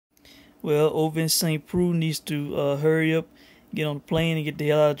Well, Ovince St. Preux needs to hurry up, get on the plane, and get the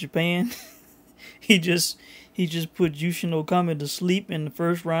hell out of Japan. he just he just put Yushin Okami to sleep in the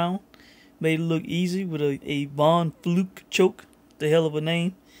first round. Made it look easy with a Von Fluke choke. The hell of a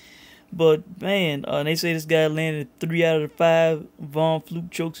name. But man, they say this guy landed 3 out of the 5 Von Fluke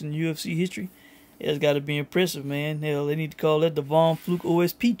chokes in UFC history. It's got to be impressive, man. Hell, they need to call that the Von Fluke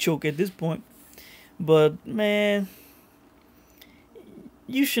OSP choke at this point. But man,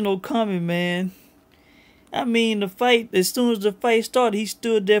 Yushin Okami, man. I mean, the fight, as soon as the fight started, he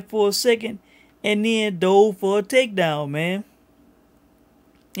stood there for a second and then dove for a takedown, man.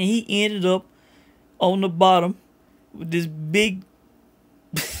 And he ended up on the bottom with this big,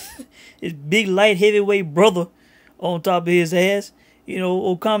 his big light heavyweight brother on top of his ass. You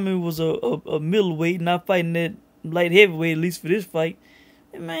know, Okami was a middleweight, not fighting that light heavyweight, at least for this fight.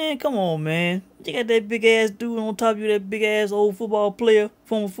 And man, come on, man. You got that big ass dude on top of you, that big ass old football player,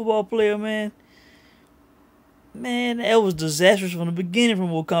 former football player, man. Man, that was disastrous from the beginning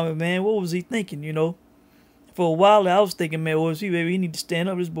from Okami, man. What was he thinking, you know? For a while, I was thinking, man, OSP, baby, he need to stand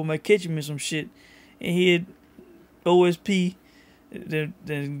up. This boy might catch him in some shit. And he had OSP,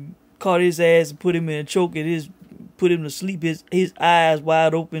 then caught his ass and put him in a choke and put him to sleep. His eyes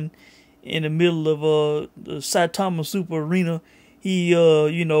wide open in the middle of the Saitama Super Arena. He,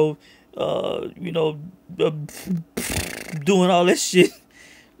 doing all that shit.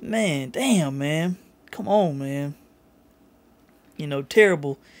 Man, damn, man. Come on, man. You know,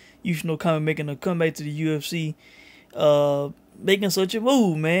 terrible. Yushin Okami making a comeback to the UFC. Making such a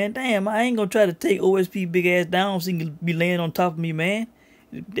move, man. Damn, I ain't gonna try to take OSP big ass down so he can be laying on top of me, man.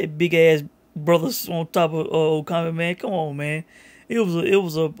 That big ass brothers on top of Okami, man. Come on, man. It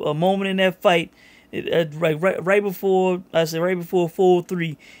was a moment in that fight. Right before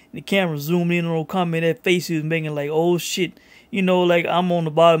 4-3, the camera zoomed in on Okami. That face he was making, like, oh shit. You know, like, I'm on the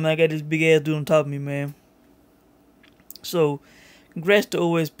bottom and I got this big ass dude on top of me, man. So, congrats to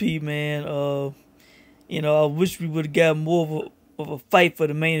OSP, man. I wish we would have got more of a fight for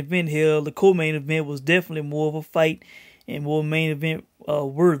the main event here. The co-main event was definitely more of a fight and more main event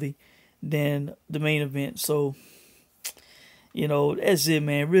worthy than the main event. So, you know, that's it,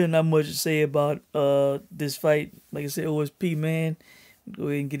 man. Really not much to say about this fight. Like I said, OSP, man, go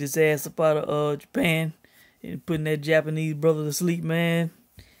ahead and get his ass up out of Japan and putting that Japanese brother to sleep, man.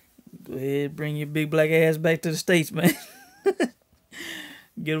 Go ahead, bring your big black ass back to the States, man.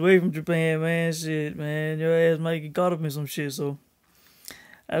 Get away from Japan, man. Shit, man. Your ass might get caught up in some shit. So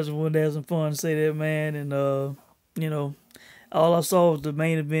I just wanted to have some fun to say that, man. And all I saw was the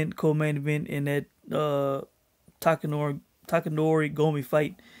main event, co-main event, in that Takanori Gomi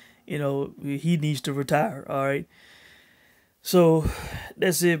fight. You know, he needs to retire. All right. So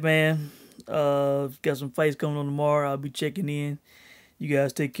that's it, man. Got some fights coming on tomorrow. I'll be checking in. You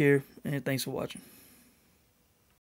guys take care, and thanks for watching.